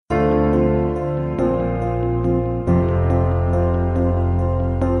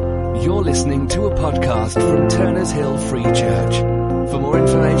You're listening to a podcast from Turners Hill Free Church. For more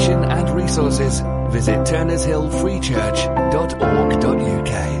information and resources, visit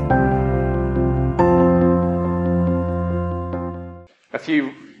turnershillfreechurch.org.uk. A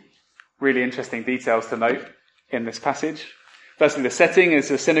few really interesting details to note in this passage. Firstly, the setting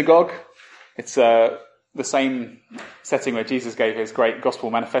is a synagogue. It's the same setting where Jesus gave his great gospel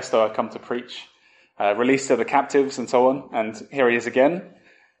manifesto, "I come to preach," release to the captives and so on. And here he is again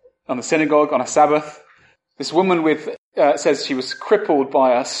on the synagogue on a Sabbath. This woman says she was crippled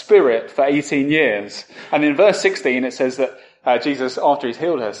by a spirit for 18 years. And in verse 16 it says that Jesus, after he's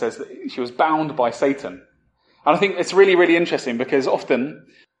healed her, says that she was bound by Satan. And I think it's really, really interesting because often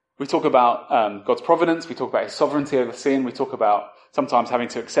we talk about God's providence, we talk about his sovereignty over sin, we talk about sometimes having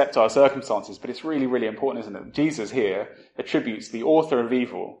to accept our circumstances, but it's really, really important, isn't it? Jesus here attributes the author of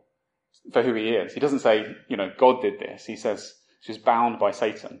evil for who he is. He doesn't say, God did this. He says she was bound by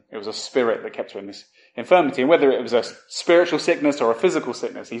Satan. It was a spirit that kept her in this infirmity. And whether it was a spiritual sickness or a physical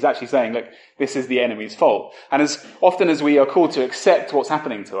sickness, he's actually saying, look, this is the enemy's fault. And as often as we are called to accept what's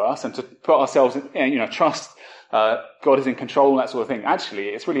happening to us and to put ourselves in, trust God is in control and that sort of thing, actually,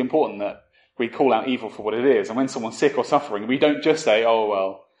 it's really important that we call out evil for what it is. And when someone's sick or suffering, we don't just say, oh,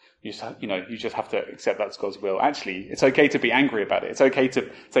 well, you just have to accept that's God's will. Actually, it's okay to be angry about it. It's okay to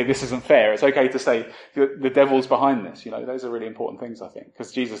say this isn't fair. It's okay to say the devil's behind this. Those are really important things, I think,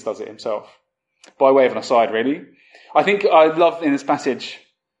 because Jesus does it himself. By way of an aside, really, I think I love in this passage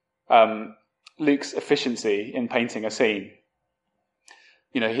Luke's efficiency in painting a scene.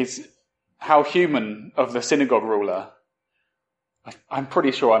 How human of the synagogue ruler. I'm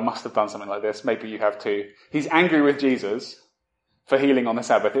pretty sure I must have done something like this. Maybe you have too. He's angry with Jesus for healing on the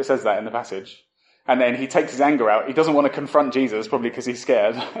Sabbath. It says that in the passage. And then he takes his anger out. He doesn't want to confront Jesus, probably because he's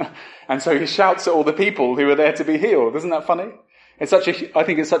scared. And so he shouts at all the people who are there to be healed. Isn't that funny? I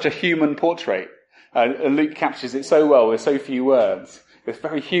think it's such a human portrait. Luke captures it so well with so few words. It's a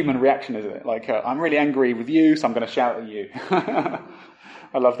very human reaction, isn't it? Like, I'm really angry with you, so I'm going to shout at you. I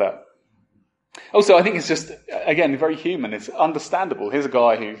love that. Also, I think it's just, again, very human. It's understandable. Here's a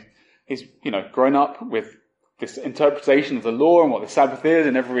guy who is, grown up with this interpretation of the law and what the Sabbath is,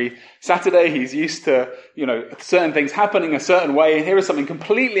 and every Saturday he's used to, certain things happening a certain way, and here is something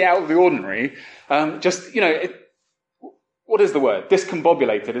completely out of the ordinary. What is the word?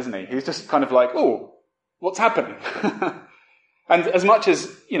 Discombobulated, isn't he? He's just kind of like, oh, what's happening? And as much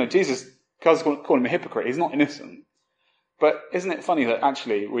as, Jesus calls him a hypocrite, he's not innocent. But isn't it funny that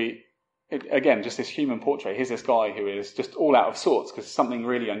actually again, just this human portrait, here's this guy who is just all out of sorts because something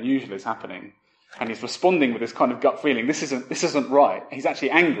really unusual is happening. And he's responding with this kind of gut feeling, this isn't right. He's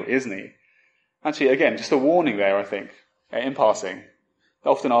actually angry, isn't he? Actually, again, just a warning there, I think, in passing.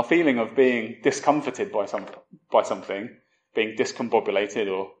 Often our feeling of being discomforted by something, being discombobulated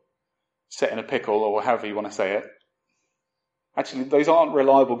or set in a pickle or however you want to say it, actually, those aren't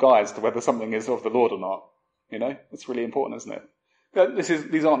reliable guides to whether something is of the Lord or not. It's really important, isn't it?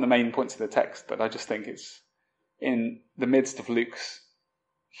 These aren't the main points of the text, but I just think it's in the midst of Luke's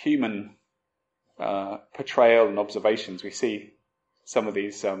human portrayal and observations, we see some of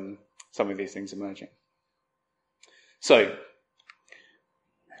these things emerging. So,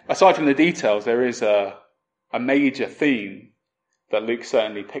 aside from the details, there is a major theme that Luke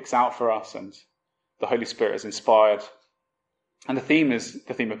certainly picks out for us, and the Holy Spirit has inspired. And the theme is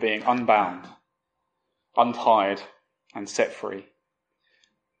the theme of being unbound, untied, and set free.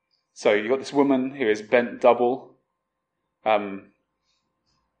 So you've got this woman who is bent double,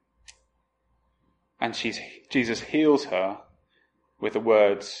 and Jesus heals her with the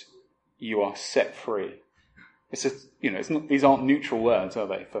words, "You are set free." These aren't neutral words, are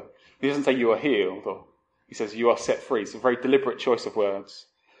they? He doesn't say you are healed, or he says you are set free. It's a very deliberate choice of words.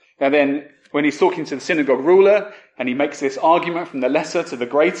 And then when he's talking to the synagogue ruler, and he makes this argument from the lesser to the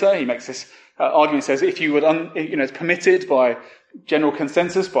greater, he makes this argument, says if you would, it's permitted by general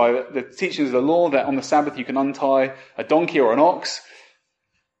consensus, by the teachings of the law, that on the Sabbath you can untie a donkey or an ox,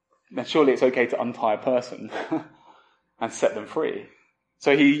 then surely it's okay to untie a person and set them free.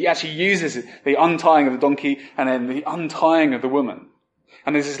 So he actually uses the untying of the donkey and then the untying of the woman.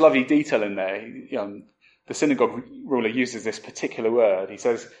 And there's this lovely detail in there. The synagogue ruler uses this particular word. He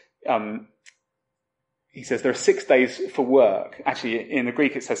says there are 6 days for work. Actually, in the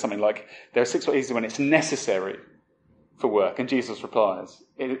Greek it says something like, there are 6 days when it's necessary for work. And Jesus replies,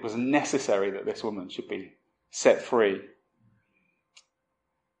 it was necessary that this woman should be set free.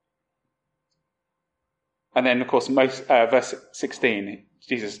 And then, of course, verse 16,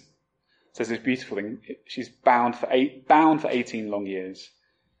 Jesus says this beautiful thing. She's bound for 18 long years.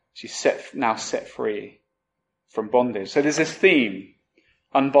 She's now set free from bondage. So there's this theme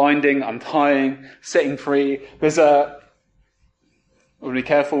unbinding, untying, setting free. We'll be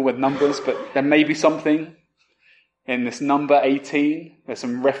careful with numbers, but there may be something in this number 18. There's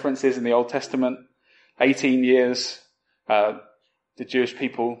some references in the Old Testament. 18 years, the Jewish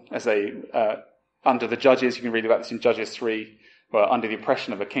people, as they, under the judges, you can read about this in Judges 3, were under the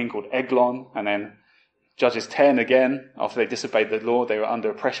oppression of a king called Eglon, and then Judges 10 again, after they disobeyed the law, they were under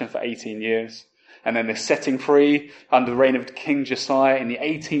oppression for 18 years. And then they're setting free under the reign of King Josiah. In the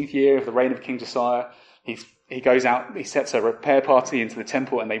 18th year of the reign of King Josiah, he goes out, he sets a repair party into the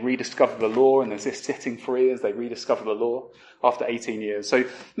temple, and they rediscover the law, and there's this setting free as they rediscover the law after 18 years. So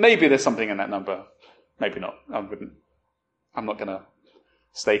maybe there's something in that number. Maybe not. I'm not going to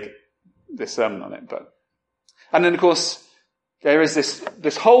stake this sermon on it. And then, of course, there is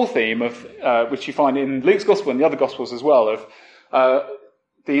this whole theme of which you find in Luke's gospel and the other gospels as well, of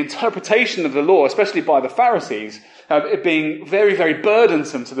the interpretation of the law, especially by the Pharisees, it being very, very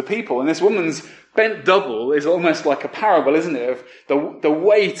burdensome to the people. And this woman's bent double is almost like a parable, isn't it, of the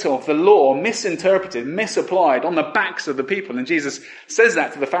weight of the law misinterpreted, misapplied on the backs of the people. And Jesus says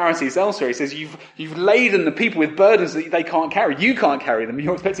that to the Pharisees elsewhere. He says, you've laden the people with burdens that they can't carry. You can't carry them.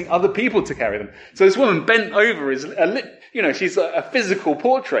 You're expecting other people to carry them. So this woman bent over is, she's a physical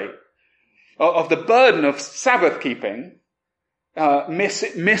portrait of the burden of Sabbath keeping,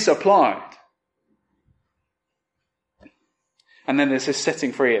 misapplied. And then there's this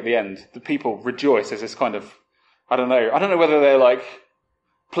setting free at the end. The people rejoice as this kind of, I don't know whether they're like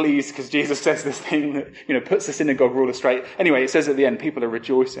pleased because Jesus says this thing that, puts the synagogue ruler straight. Anyway, it says at the end, people are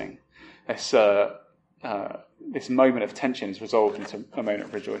rejoicing. This moment of tension is resolved into a moment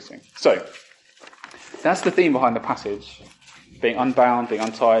of rejoicing. So, that's the theme behind the passage. Being unbound, being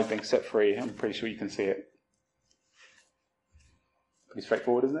untied, being set free. I'm pretty sure you can see it. Pretty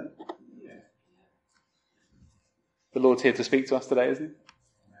straightforward, isn't it? The Lord's here to speak to us today, isn't he?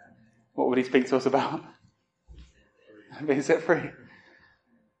 What would he speak to us about? Being set free.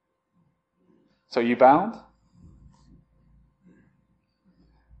 So are you bound?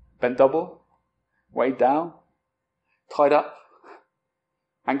 Bent double? Weighed down? Tied up?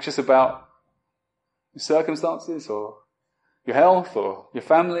 Anxious about your circumstances or your health or your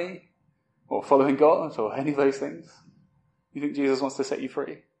family or following God or any of those things? You think Jesus wants to set you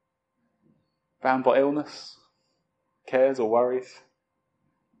free? Bound by illness? Cares or worries?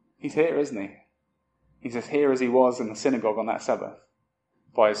 He's here, isn't he? He's as here as he was in the synagogue on that Sabbath,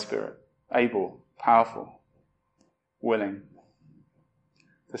 by his Spirit, able, powerful, willing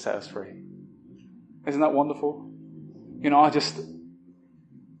to set us free. Isn't that wonderful?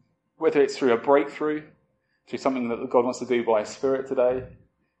 Whether it's through a breakthrough, through something that God wants to do by his Spirit today,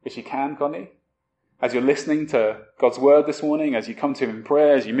 which he can, can't he? As you're listening to God's word this morning, as you come to him in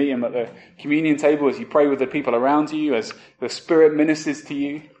prayer, as you meet him at the communion table, as you pray with the people around you, as the Spirit ministers to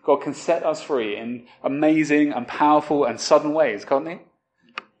you, God can set us free in amazing and powerful and sudden ways, can't he?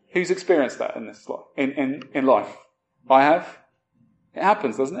 Who's experienced that in this life? In life? I have. It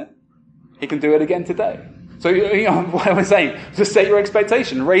happens, doesn't it? He can do it again today. So, what am I saying? Just set your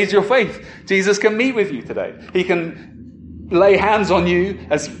expectation. Raise your faith. Jesus can meet with you today. He can lay hands on you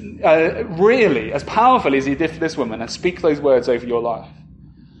as powerfully as he did for this woman and speak those words over your life.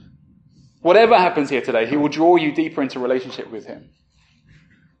 Whatever happens here today, he will draw you deeper into relationship with him.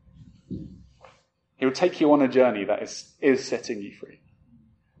 He will take you on a journey that is setting you free.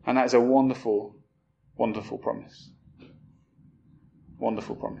 And that is a wonderful, wonderful promise.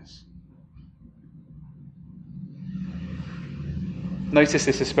 Wonderful promise. Notice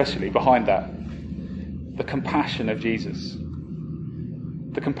this especially behind that. The compassion of Jesus.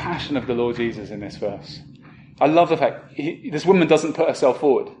 The compassion of the Lord Jesus in this verse. I love the fact this woman doesn't put herself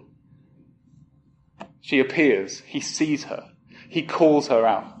forward. She appears. He sees her. He calls her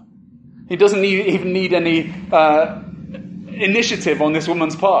out. He doesn't even need any initiative on this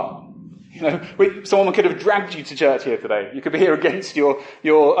woman's part. Someone could have dragged you to church here today. You could be here against your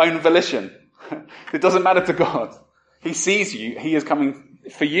own volition. It doesn't matter to God. He sees you. He is coming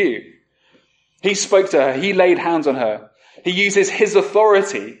for you. He spoke to her. He laid hands on her. He uses his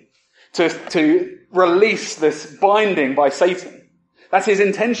authority to release this binding by Satan. That's his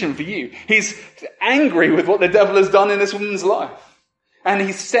intention for you. He's angry with what the devil has done in this woman's life. And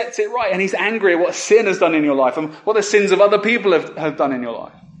he sets it right. And he's angry at what sin has done in your life and what the sins of other people have done in your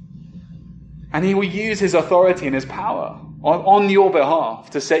life. And he will use his authority and his power on your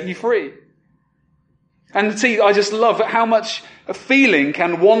behalf to set you free. And see, I just love how much feeling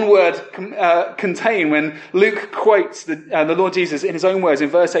can one word contain when Luke quotes the Lord Jesus in his own words in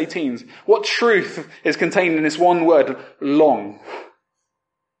verse 18. What truth is contained in this one word, long?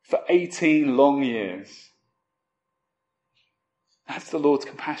 For 18 long years. That's the Lord's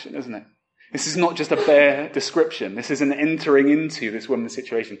compassion, isn't it? This is not just a bare description. This is an entering into this woman's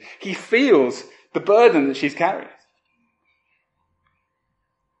situation. He feels the burden that she's carried.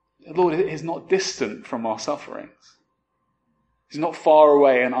 The Lord is not distant from our sufferings. He's not far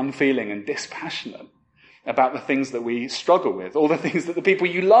away and unfeeling and dispassionate about the things that we struggle with, or the things that the people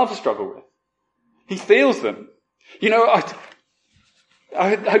you love struggle with. He feels them.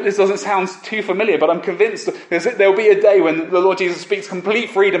 I hope this doesn't sound too familiar, but I'm convinced there'll be a day when the Lord Jesus speaks complete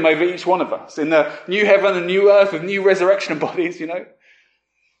freedom over each one of us in the new heaven and new earth with new resurrection bodies,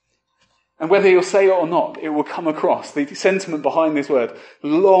 And whether he'll say it or not, it will come across, the sentiment behind this word,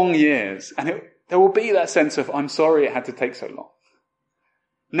 long years. And there will be that sense of, I'm sorry it had to take so long.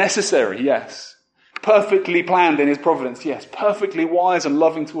 Necessary, yes. Perfectly planned in his providence, yes. Perfectly wise and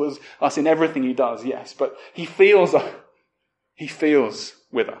loving towards us in everything he does, yes. But he feels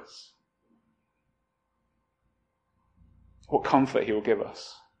with us. What comfort he will give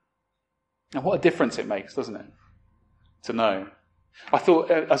us. And what a difference it makes, doesn't it? To know. I thought,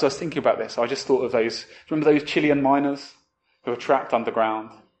 as I was thinking about this, I just thought of remember those Chilean miners who were trapped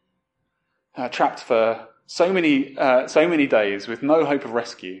underground? Trapped for so many days with no hope of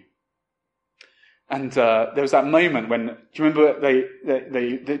rescue. And there was that moment when, do you remember, they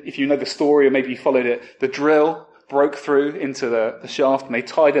if you know the story or maybe you followed it, the drill broke through into the shaft and they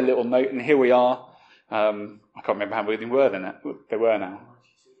tied a little note, and here we are. I can't remember how many were then. They were now.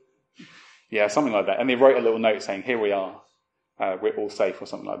 Yeah, something like that. And they wrote a little note saying, here we are. We're all safe, or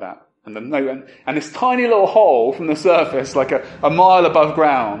something like that. And the note, and this tiny little hole from the surface, like a mile above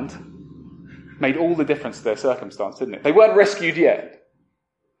ground, made all the difference to their circumstance, didn't it? They weren't rescued yet.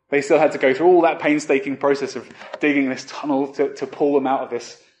 They still had to go through all that painstaking process of digging this tunnel to pull them out of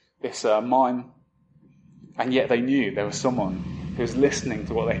this mine. And yet they knew there was someone who was listening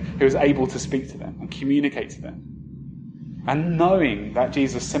to who was able to speak to them and communicate to them. And knowing that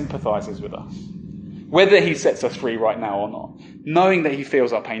Jesus sympathizes with us, whether he sets us free right now or not, knowing that he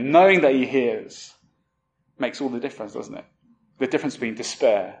feels our pain, knowing that he hears, makes all the difference, doesn't it? The difference between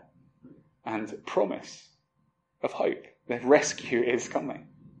despair and promise of hope. The rescue is coming.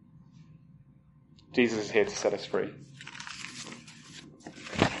 Jesus is here to set us free.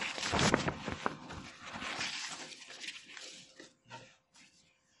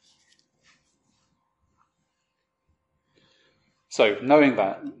 So, knowing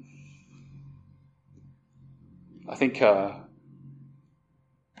that, I think I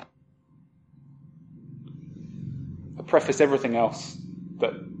preface everything else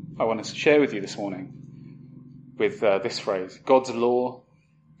that I want to share with you this morning with this phrase: God's law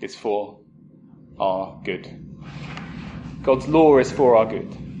is for our good. God's law is for our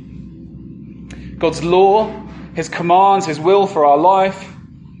good. God's law, his commands, his will for our life,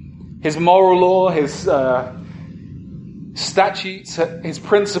 his moral law, his statutes, his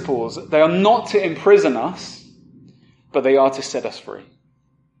principles, they are not to imprison us, but they are to set us free.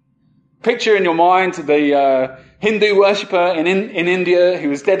 Picture in your mind the Hindu worshipper in India who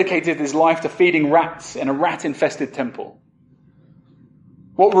has dedicated his life to feeding rats in a rat-infested temple.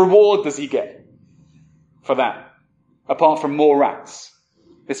 What reward does he get for that, apart from more rats?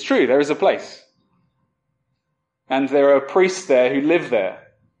 It's true, there is a place. And there are priests there who live there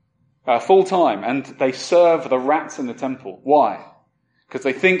full time, and they serve the rats in the temple. Why? Because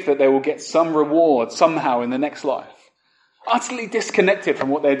they think that they will get some reward somehow in the next life. Utterly disconnected from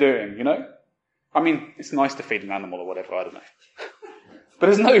what they're doing, I mean, it's nice to feed an animal or whatever, I don't know. But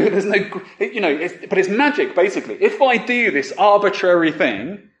there's no, but it's magic, basically. If I do this arbitrary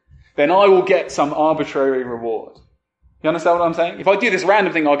thing, then I will get some arbitrary reward. You understand what I'm saying? If I do this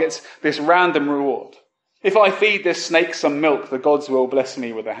random thing, I'll get this random reward. If I feed this snake some milk, the gods will bless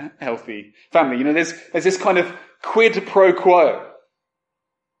me with a healthy family. There's this kind of quid pro quo.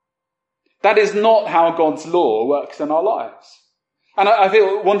 That is not how God's law works in our lives. And I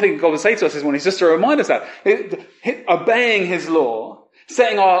feel one thing God would say to us this morning is just to remind us that obeying his law,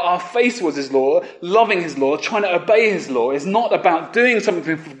 setting our face towards his law, loving his law, trying to obey his law is not about doing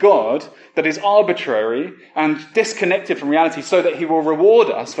something for God that is arbitrary and disconnected from reality so that he will reward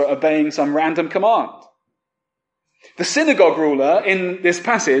us for obeying some random command. The synagogue ruler in this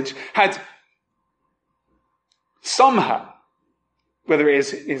passage had somehow, whether it is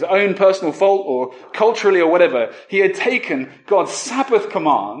his own personal fault or culturally or whatever, he had taken God's Sabbath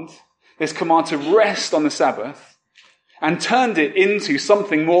command, this command to rest on the Sabbath, and turned it into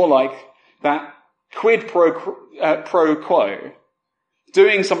something more like that quid pro quo,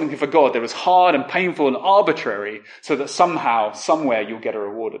 doing something for God that was hard and painful and arbitrary so that somehow, somewhere, you'll get a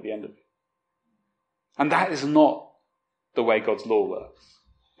reward at the end of it. And that is not the way God's law works,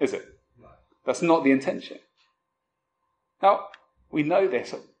 is it? That's not the intention. Now, We know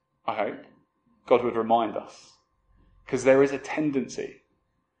this, I hope. God would remind us. Because there is a tendency,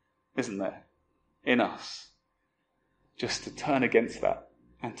 isn't there, in us, just to turn against that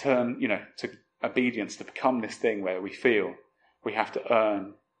and turn, to obedience, to become this thing where we feel we have to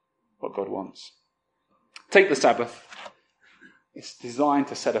earn what God wants. Take the Sabbath. It's designed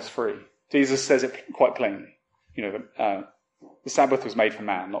to set us free. Jesus says it quite plainly. The Sabbath was made for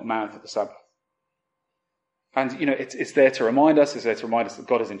man, not man for the Sabbath. And, it's there to remind us. It's there to remind us that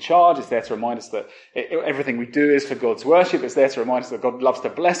God is in charge. It's there to remind us that everything we do is for God's worship. It's there to remind us that God loves to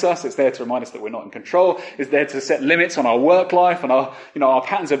bless us. It's there to remind us that we're not in control. It's there to set limits on our work life and our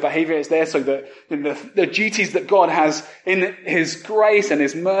patterns of behavior. It's there so that the duties that God has in His grace and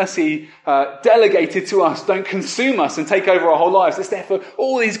His mercy delegated to us don't consume us and take over our whole lives. It's there for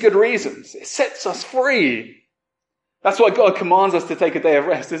all these good reasons. It sets us free. That's why God commands us to take a day of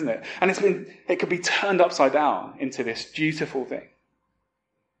rest, isn't it? And it could be turned upside down into this beautiful thing.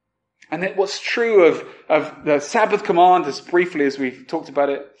 And what's true of the Sabbath command, as briefly as we've talked about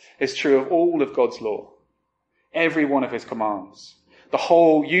it, is true of all of God's law. Every one of His commands. The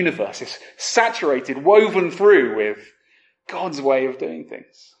whole universe is saturated, woven through with God's way of doing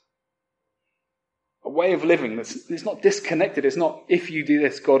things. A way of living it's not disconnected. It's not, if you do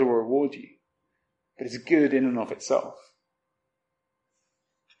this, God will reward you. But it's good in and of itself.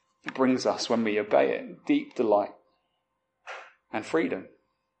 It brings us, when we obey it, deep delight and freedom.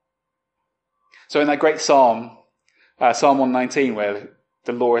 So in that great Psalm, Psalm 119, where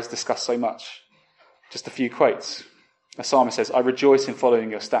the law is discussed so much, just a few quotes. The psalmist says, "I rejoice in following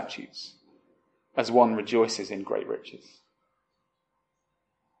your statutes, as one rejoices in great riches."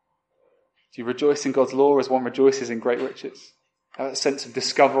 Do you rejoice in God's law as one rejoices in great riches? Have that sense of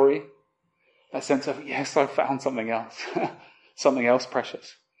discovery. That sense of, yes, I found something else. Something else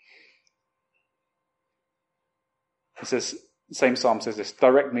precious. It says, the same psalm says this,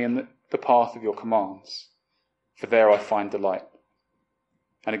 "Direct me in the path of your commands, for there I find delight.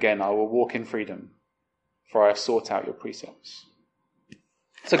 And again, I will walk in freedom, for I have sought out your precepts."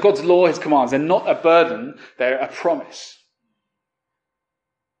 So God's law, His commands, they're not a burden, they're a promise.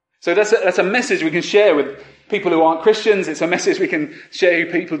 So that's a message we can share with people who aren't Christians. It's a message we can share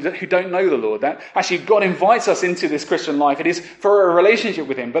with people who don't know the Lord. That actually God invites us into this Christian life. It is for a relationship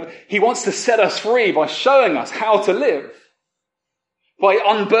with Him, but He wants to set us free by showing us how to live, by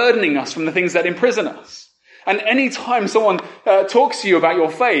unburdening us from the things that imprison us. And any time someone talks to you about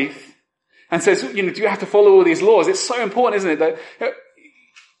your faith and says, do you have to follow all these laws? It's so important, isn't it? That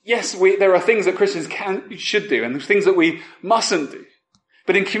yes, there are things that Christians should do, and there's things that we mustn't do.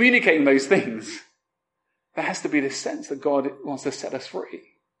 But in communicating those things, there has to be this sense that God wants to set us free.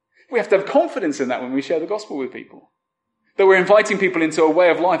 We have to have confidence in that when we share the gospel with people. That we're inviting people into a way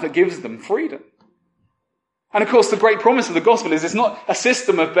of life that gives them freedom. And of course, the great promise of the gospel is it's not a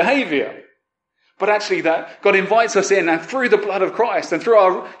system of behavior, but actually that God invites us in, and through the blood of Christ and through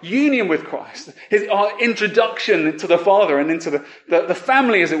our union with Christ, our introduction to the Father and into the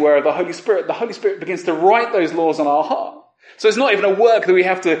family, as it were, of the Holy Spirit begins to write those laws on our heart. So it's not even a work that we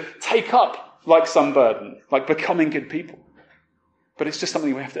have to take up like some burden, like becoming good people. But it's just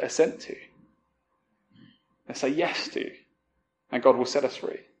something we have to assent to and say yes to, and God will set us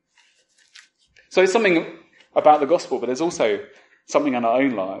free. So it's something about the gospel, but there's also something in our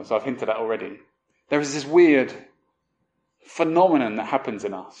own lives. I've hinted at already. There is this weird phenomenon that happens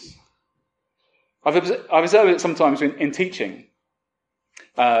in us. I've observed it sometimes in teaching,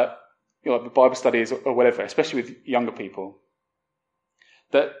 Bible studies or whatever, especially with younger people,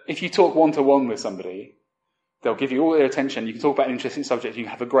 that if you talk one-to-one with somebody, they'll give you all their attention. You can talk about an interesting subject. You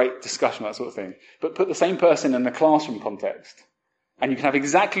can have a great discussion, that sort of thing. But put the same person in the classroom context, and you can have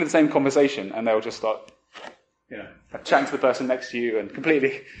exactly the same conversation, and they'll just start, chatting to the person next to you, and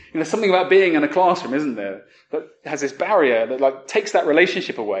completely, something about being in a classroom, isn't there, that has this barrier that takes that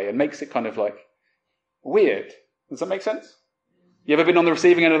relationship away and makes it kind of weird. Does that make sense? You ever been on the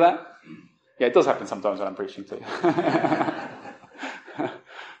receiving end of that? Yeah, it does happen sometimes when I'm preaching too.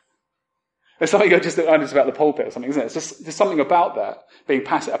 There's something just about the pulpit or something, isn't it? There's something about that, being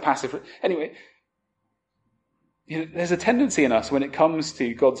passive. Anyway, there's a tendency in us when it comes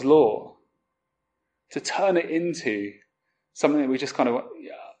to God's law to turn it into something that we just kind of,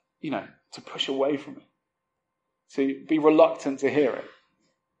 to push away from it, to be reluctant to hear it,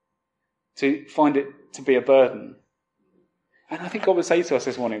 to find it to be a burden. And I think God would say to us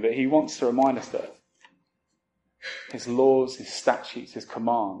this morning that He wants to remind us that His laws, His statutes, His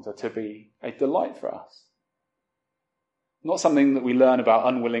commands are to be a delight for us. Not something that we learn about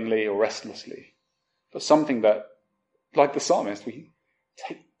unwillingly or restlessly, but something that, like the psalmist, we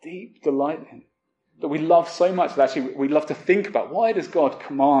take deep delight in. that we love so much that actually we love to think about, why does God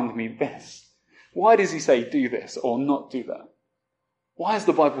command me this? Why does he say do this or not do that? Why is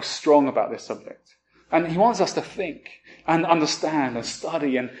the Bible strong about this subject? And he wants us to think and understand and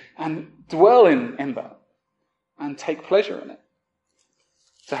study and dwell in that and take pleasure in it,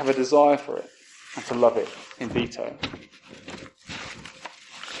 to have a desire for it and to love it in detail.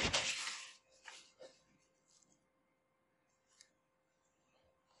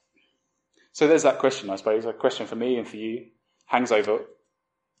 So there's that question, I suppose, a question for me and for you, hangs over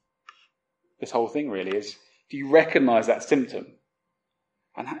this whole thing really, is do you recognize that symptom?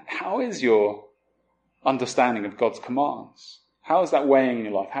 And how is your understanding of God's commands? How is that weighing in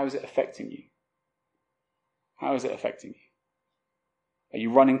your life? How is it affecting you? How is it affecting you? Are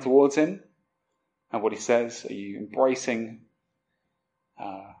you running towards him and what he says? Are you embracing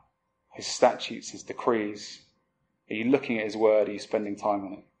his statutes, his decrees? Are you looking at his word? Are you spending time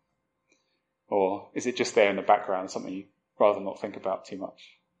on it? Or is it just there in the background, something you'd rather not think about too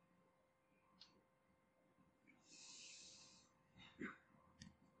much?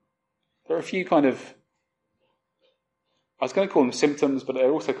 There are a few kind of, I was going to call them symptoms, but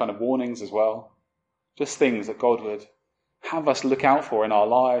they're also kind of warnings as well. Just things that God would have us look out for in our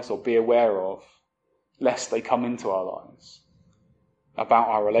lives or be aware of, lest they come into our lives, about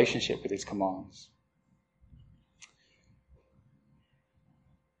our relationship with his commands.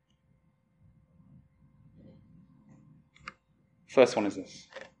 First one is this.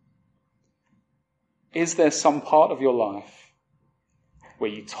 Is there some part of your life where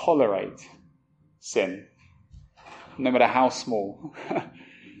you tolerate sin, no matter how small?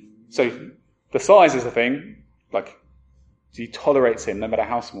 So the size is the thing, like, do you tolerate sin no matter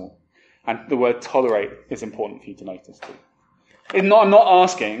how small? And the word tolerate is important for you to notice too. I'm not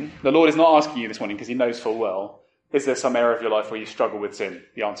asking, the Lord is not asking you this morning because he knows full well, is there some area of your life where you struggle with sin?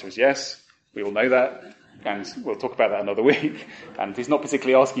 The answer is yes. We all know that. And we'll talk about that another week. And he's not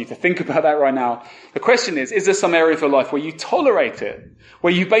particularly asking you to think about that right now. The question is there some area of your life where you tolerate it?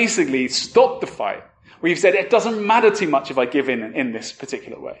 Where you basically stop the fight? Where you've said, it doesn't matter too much if I give in this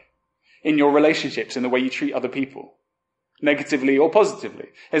particular way? In your relationships, in the way you treat other people? Negatively or positively?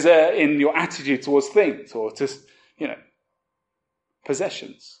 Is there in your attitude towards things or just,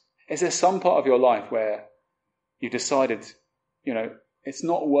 possessions? Is there some part of your life where you decided, it's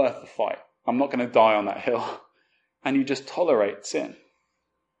not worth the fight? I'm not going to die on that hill. And you just tolerate sin.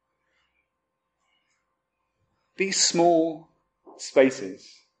 These small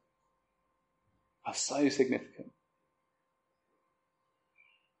spaces are so significant.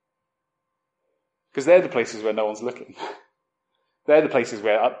 Because they're the places where no one's looking. They're the places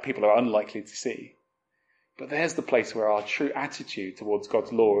where people are unlikely to see. But there's the place where our true attitude towards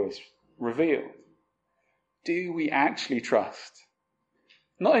God's law is revealed. Do we actually trust?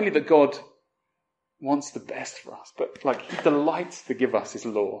 Not only that God wants the best for us, but he delights to give us his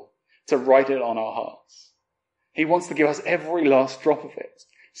law, to write it on our hearts. He wants to give us every last drop of it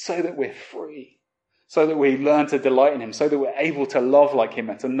so that we're free, so that we learn to delight in him, so that we're able to love like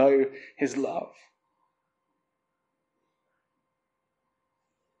him and to know his love.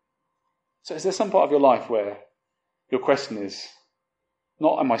 So is there some part of your life where your question is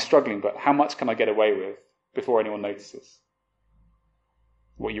not am I struggling, but how much can I get away with before anyone notices?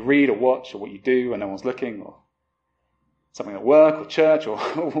 What you read or watch or what you do when no one's looking, or something at work or church or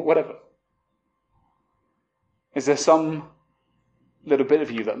whatever. Is there some little bit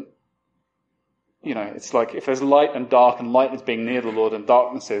of you that, it's like if there's light and dark, and light is being near the Lord and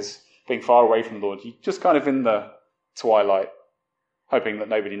darkness is being far away from the Lord, you're just kind of in the twilight, hoping that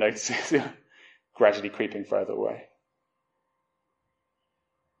nobody notices, gradually creeping further away.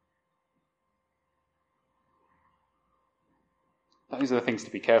 Those are the things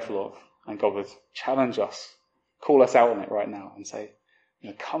to be careful of. And God would challenge us, call us out on it right now and say,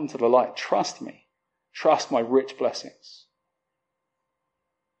 come to the light. Trust me. Trust my rich blessings.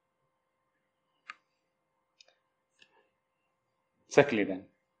 Secondly then,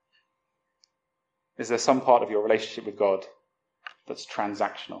 is there some part of your relationship with God that's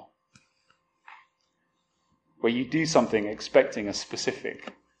transactional? Where you do something expecting a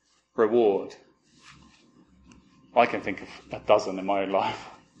specific reward? I can think of a dozen in my own life.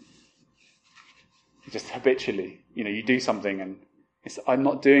 Just habitually, you do something and I'm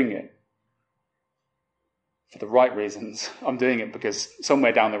not doing it for the right reasons. I'm doing it because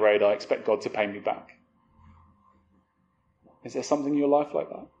somewhere down the road I expect God to pay me back. Is there something in your life like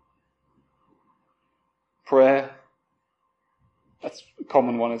that? Prayer, that's a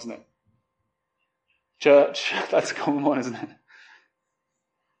common one, isn't it? Church, that's a common one, isn't it?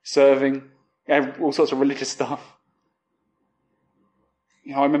 Serving, all sorts of religious stuff.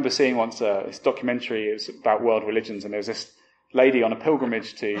 I remember seeing once this documentary. It was about world religions, and there was this lady on a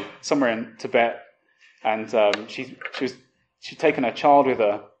pilgrimage to somewhere in Tibet, and she'd taken her child with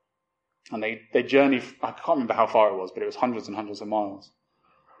her, and they journeyed. I can't remember how far it was, but it was hundreds and hundreds of miles.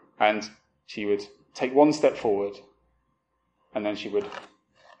 And she would take one step forward, and then she would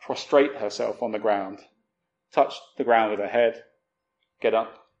prostrate herself on the ground, touch the ground with her head, get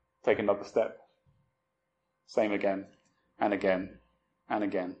up, take another step. Same again, and again, and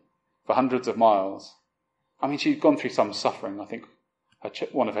again. For hundreds of miles. I mean, she'd gone through some suffering. I think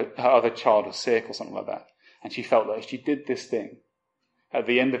one of her other child was sick or something like that. And she felt that if she did this thing, at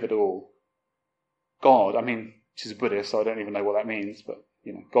the end of it all, God, I mean, she's a Buddhist, so I don't even know what that means, but,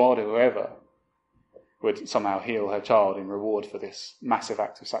 God or whoever would somehow heal her child in reward for this massive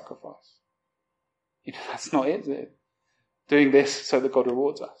act of sacrifice. That's not it, is it? Doing this so that God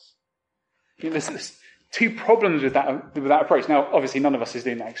rewards us. There's two problems with that approach. Now, obviously, none of us is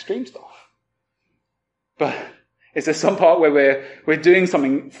doing that extreme stuff. But is there some part where we're doing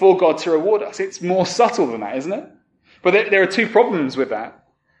something for God to reward us? It's more subtle than that, isn't it? But there are two problems with that.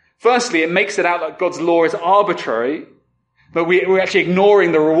 Firstly, it makes it out that God's law is arbitrary, but we're actually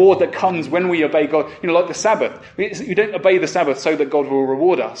ignoring the reward that comes when we obey God. Like the Sabbath. We don't obey the Sabbath so that God will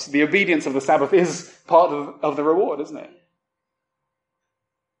reward us. The obedience of the Sabbath is part of the reward, isn't it?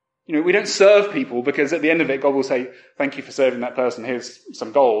 We don't serve people because at the end of it, God will say, thank you for serving that person, here's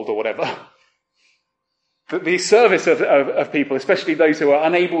some gold or whatever. But the service of people, especially those who are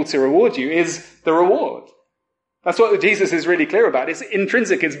unable to reward you, is the reward. That's what Jesus is really clear about. It's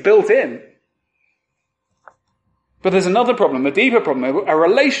intrinsic, it's built in. But there's another problem, a deeper problem, a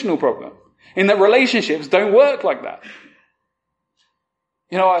relational problem, in that relationships don't work like that.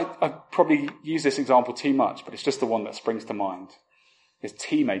 I probably use this example too much, but it's just the one that springs to mind. Is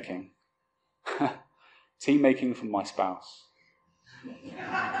tea making. Tea making from my spouse.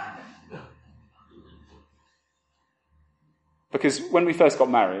 Because when we first got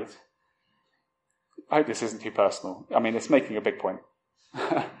married, I hope this isn't too personal. I mean, it's making a big point.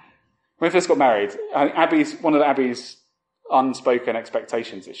 When we first got married, one of Abby's unspoken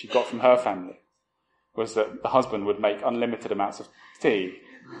expectations that she got from her family was that the husband would make unlimited amounts of tea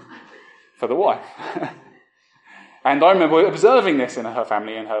for the wife. And I remember observing this in her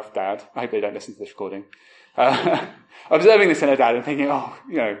family and her dad. I hope they don't listen to this recording. Observing this in her dad and thinking,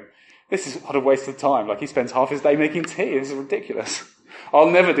 this is what a waste of time. Like, he spends half his day making tea. This is ridiculous.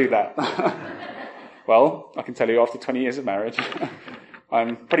 I'll never do that. Well, I can tell you after 20 years of marriage,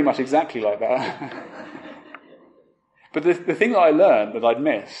 I'm pretty much exactly like that. But the thing that I learned that I'd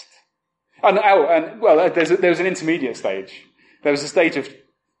missed, there was an intermediate stage. There was a stage of,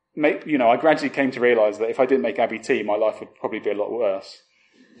 I gradually came to realise that if I didn't make Abby tea, my life would probably be a lot worse.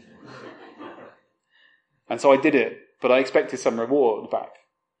 And so I did it, but I expected some reward back.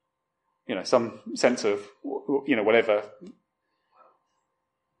 Some sense of, whatever.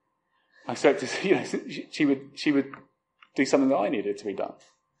 I expected, she would do something that I needed to be done.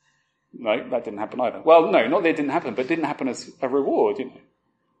 No, that didn't happen either. Well, no, not that it didn't happen, but it didn't happen as a reward,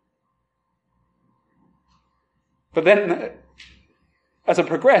 But then, as I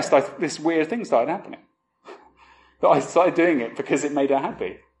progressed, this weird thing started happening. That I started doing it because it made her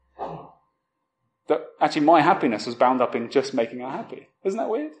happy. That actually my happiness was bound up in just making her happy. Isn't that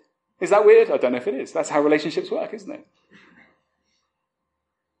weird? Is that weird? I don't know if it is. That's how relationships work, isn't it?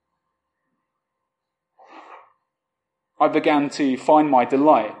 I began to find my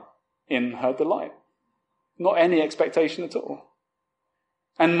delight in her delight. Not any expectation at all.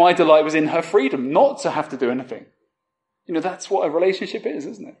 And my delight was in her freedom, not to have to do anything. That's what a relationship is,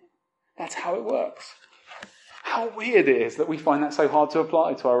 isn't it? That's how it works. How weird it is that we find that so hard to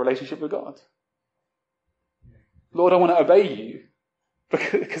apply to our relationship with God. Lord, I want to obey you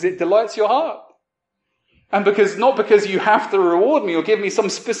because it delights your heart. And not because you have to reward me or give me some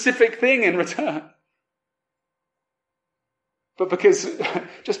specific thing in return. But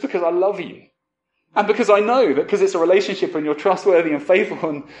just because I love you. And because I know that because it's a relationship and you're trustworthy and faithful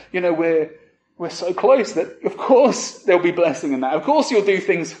and, we're so close that, of course, there'll be blessing in that. Of course, you'll do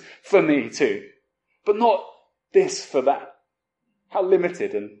things for me too. But not this for that. How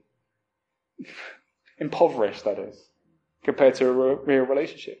limited and impoverished that is compared to a real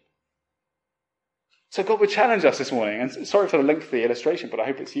relationship. So God would challenge us this morning. And sorry for the length of the illustration, but I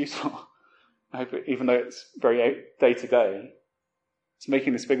hope it's useful. I hope even though it's very day to day, it's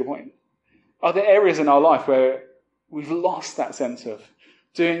making this bigger point. Are there areas in our life where we've lost that sense of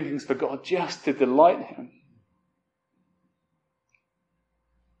doing things for God just to delight him?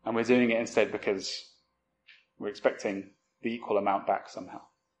 And we're doing it instead because we're expecting the equal amount back somehow.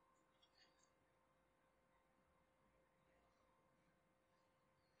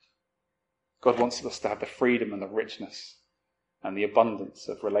 God wants us to have the freedom and the richness and the abundance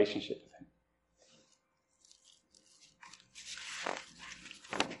of relationship with him.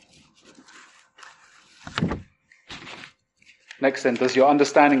 Next then, does your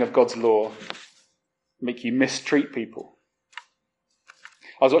understanding of God's law make you mistreat people?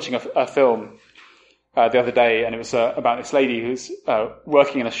 I was watching a film the other day, and it was about this lady who's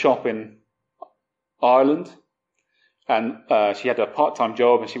working in a shop in Ireland, and she had a part-time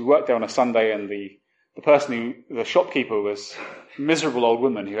job, and she worked there on a Sunday, and the shopkeeper was a miserable old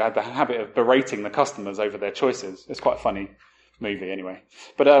woman who had the habit of berating the customers over their choices. It's quite a funny movie anyway.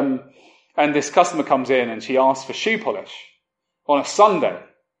 But and this customer comes in and she asks for shoe polish on a Sunday.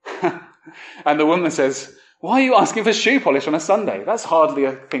 And the woman says, "Why are you asking for shoe polish on a Sunday? That's hardly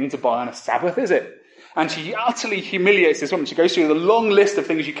a thing to buy on a Sabbath, is it?" And she utterly humiliates this woman. She goes through the long list of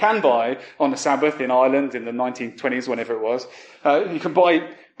things you can buy on the Sabbath in Ireland in the 1920s, whenever it was. You can buy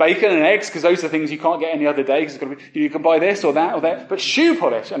bacon and eggs, because those are the things you can't get any other day. You can buy this or that or that. But shoe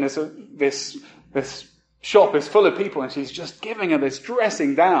polish, and this shop is full of people, and she's just giving her this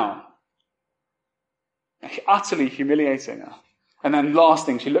dressing down. Utterly humiliating her. And then last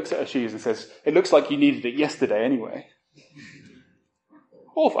thing, she looks at her shoes and says, "It looks like you needed it yesterday anyway."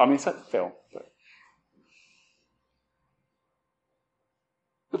 Awful. I mean, it's a film.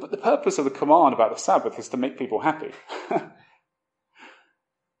 But the purpose of the command about the Sabbath is to make people happy.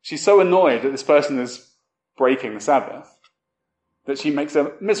 She's so annoyed that this person is breaking the Sabbath that she makes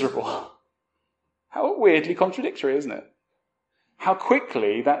her miserable. How weirdly contradictory, isn't it? How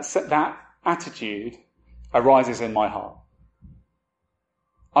quickly that attitude arises in my heart.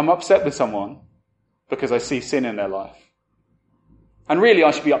 I'm upset with someone because I see sin in their life. And really,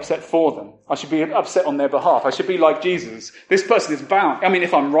 I should be upset for them. I should be upset on their behalf. I should be like Jesus. This person is bound. I mean,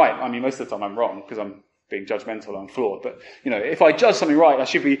 if I'm right, most of the time I'm wrong because I'm being judgmental and flawed. But, if I judge something right, I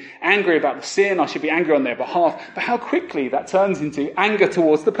should be angry about the sin. I should be angry on their behalf. But how quickly that turns into anger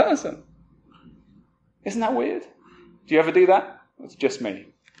towards the person. Isn't that weird? Do you ever do that? It's just me.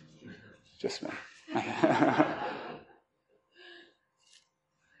 Just me.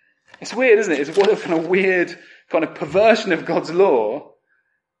 It's weird, isn't it? It's what a kind of weird kind of perversion of God's law,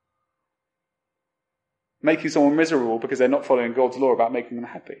 making someone miserable because they're not following God's law about making them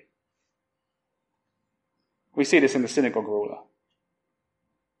happy. We see this in the synagogue ruler.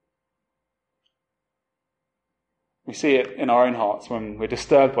 We see it in our own hearts when we're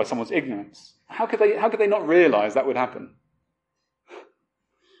disturbed by someone's ignorance. How could they not realize that would happen?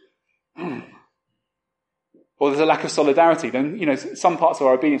 Or there's a lack of solidarity. Then, some parts of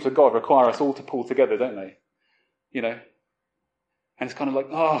our obedience with God require us all to pull together, don't they? And it's kind of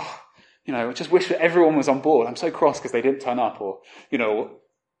like, I just wish that everyone was on board. I'm so cross because they didn't turn up, or, they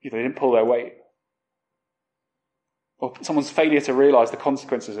didn't pull their weight. Or someone's failure to realize the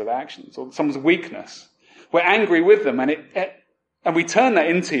consequences of their actions, or someone's weakness. We're angry with them, and we turn that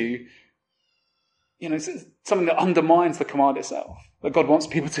into, something that undermines the command itself. That God wants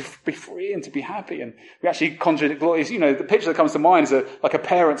people to be free and to be happy, and we actually contradict laws. The picture that comes to mind is like a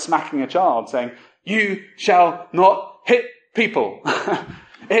parent smacking a child, saying, "You shall not hit people."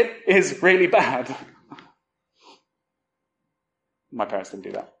 It is really bad. My parents didn't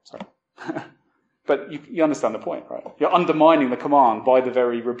do that, sorry. But you understand the point, right? You're undermining the command by the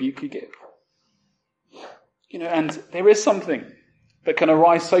very rebuke you give. And there is something that can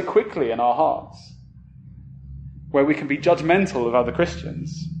arise so quickly in our hearts where we can be judgmental of other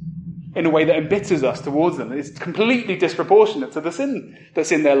Christians in a way that embitters us towards them. It's completely disproportionate to the sin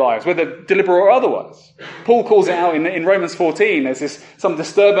that's in their lives, whether deliberate or otherwise. Paul calls it out in Romans 14. There's some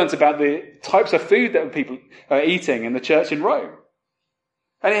disturbance about the types of food that people are eating in the church in Rome.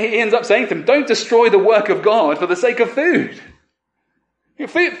 And he ends up saying to them, don't destroy the work of God for the sake of food.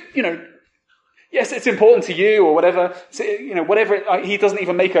 Food, yes, it's important to you or whatever. Whatever. He doesn't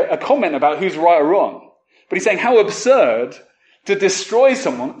even make a comment about who's right or wrong. But he's saying how absurd to destroy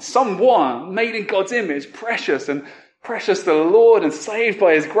someone made in God's image, precious to the Lord and saved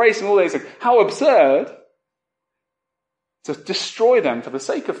by his grace and all these things. How absurd to destroy them for the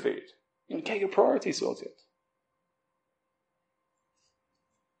sake of food. Get your priorities sorted.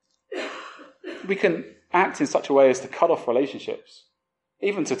 We can act in such a way as to cut off relationships,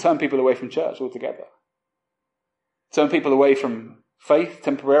 even to turn people away from church altogether. Turn people away from faith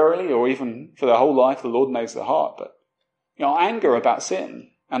temporarily, or even for their whole life. The Lord knows their heart. But our anger about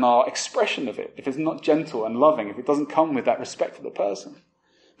sin and our expression of it, if it's not gentle and loving, if it doesn't come with that respect for the person,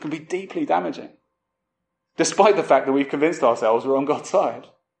 can be deeply damaging, despite the fact that we've convinced ourselves we're on God's side.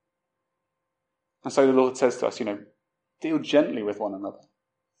 And so the Lord says to us, deal gently with one another.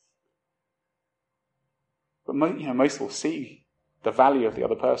 But most will see the value of the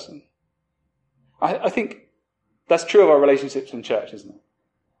other person. I think that's true of our relationships in church, isn't it?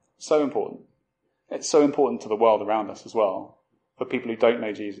 So important. It's so important to the world around us as well, for people who don't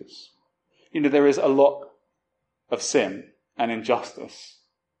know Jesus. There is a lot of sin and injustice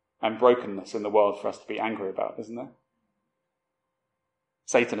and brokenness in the world for us to be angry about, isn't there?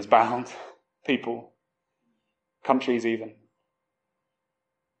 Satan has bound people, countries even.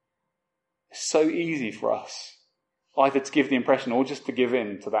 It's so easy for us either to give the impression or just to give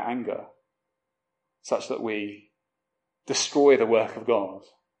in to that anger, such that we destroy the work of God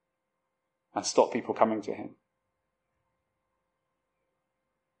and stop people coming to him.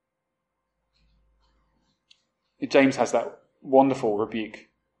 James has that wonderful rebuke.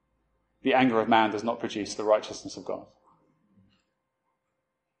 The anger of man does not produce the righteousness of God.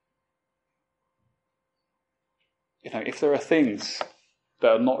 If there are things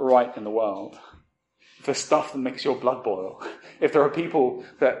that are not right in the world, if there's stuff that makes your blood boil, if there are people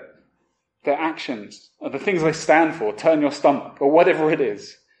that their actions or the things they stand for turn your stomach or whatever it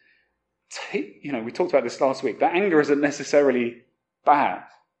is, we talked about this last week. That anger isn't necessarily bad,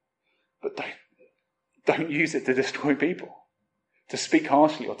 but don't use it to destroy people, to speak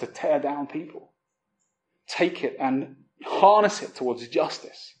harshly or to tear down people. Take it and harness it towards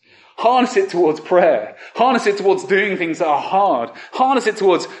justice. Harness it towards prayer. Harness it towards doing things that are hard. Harness it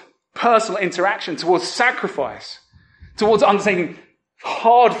towards personal interaction, towards sacrifice, towards undertaking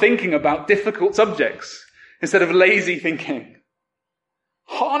hard thinking about difficult subjects instead of lazy thinking.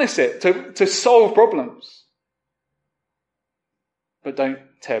 Harness it to solve problems. But don't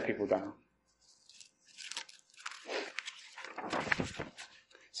tear people down.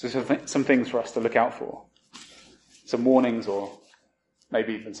 So some things for us to look out for. Some warnings or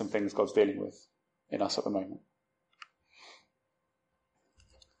maybe even some things God's dealing with in us at the moment.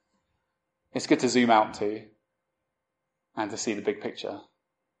 It's good to zoom out too and to see the big picture.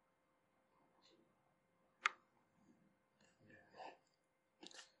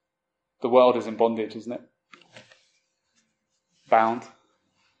 The world is in bondage, isn't it? Bound.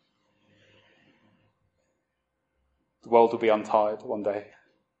 The world will be untied one day.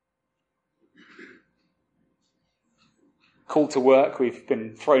 Called to work, we've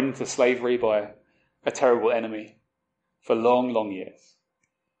been thrown into slavery by a terrible enemy for long, long years.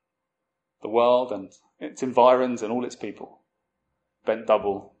 The world and its environs and all its people bent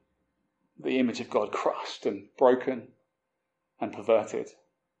double. The image of God crushed and broken and perverted.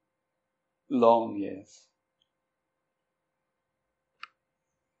 Long years.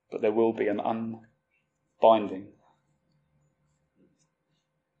 But there will be an unbinding.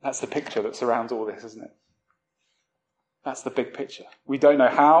 That's the picture that surrounds all this, isn't it? That's the big picture. We don't know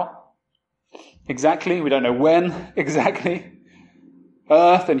how exactly. We don't know when exactly.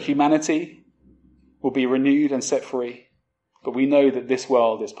 Earth and humanity will be renewed and set free. But we know that this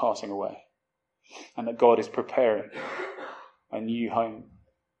world is passing away and that God is preparing a new home.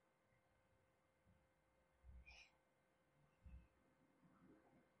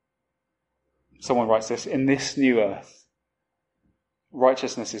 Someone writes this, in this new earth,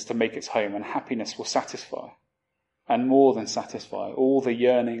 righteousness is to make its home and happiness will satisfy and more than satisfy all the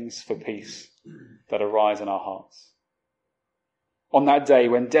yearnings for peace that arise in our hearts. On that day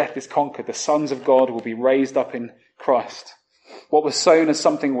when death is conquered, the sons of God will be raised up in Christ. What was sown as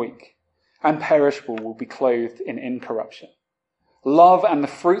something weak and perishable will be clothed in incorruption. Love and the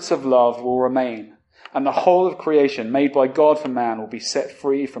fruits of love will remain, and the whole of creation made by God for man will be set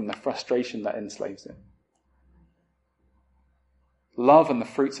free from the frustration that enslaves it. Love and the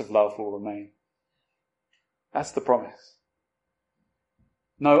fruits of love will remain. That's the promise.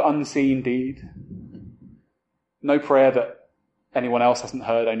 No unseen deed. No prayer that anyone else hasn't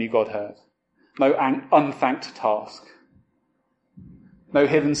heard, only God heard. No unthanked task. No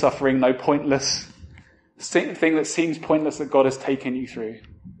hidden suffering, no pointless thing that seems pointless that God has taken you through.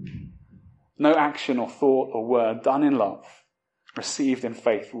 No action or thought or word done in love, received in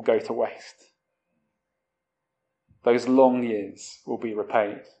faith, will go to waste. Those long years will be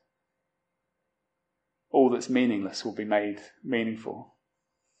repaid. All that's meaningless will be made meaningful.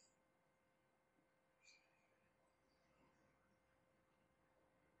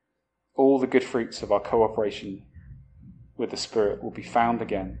 All the good fruits of our cooperation with the Spirit will be found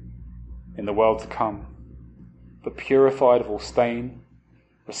again in the world to come, but purified of all stain,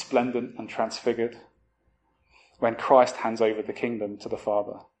 resplendent and transfigured, when Christ hands over the kingdom to the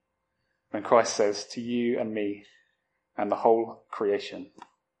Father, when Christ says to you and me and the whole creation,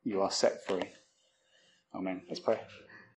 you are set free. Amen. Let's pray.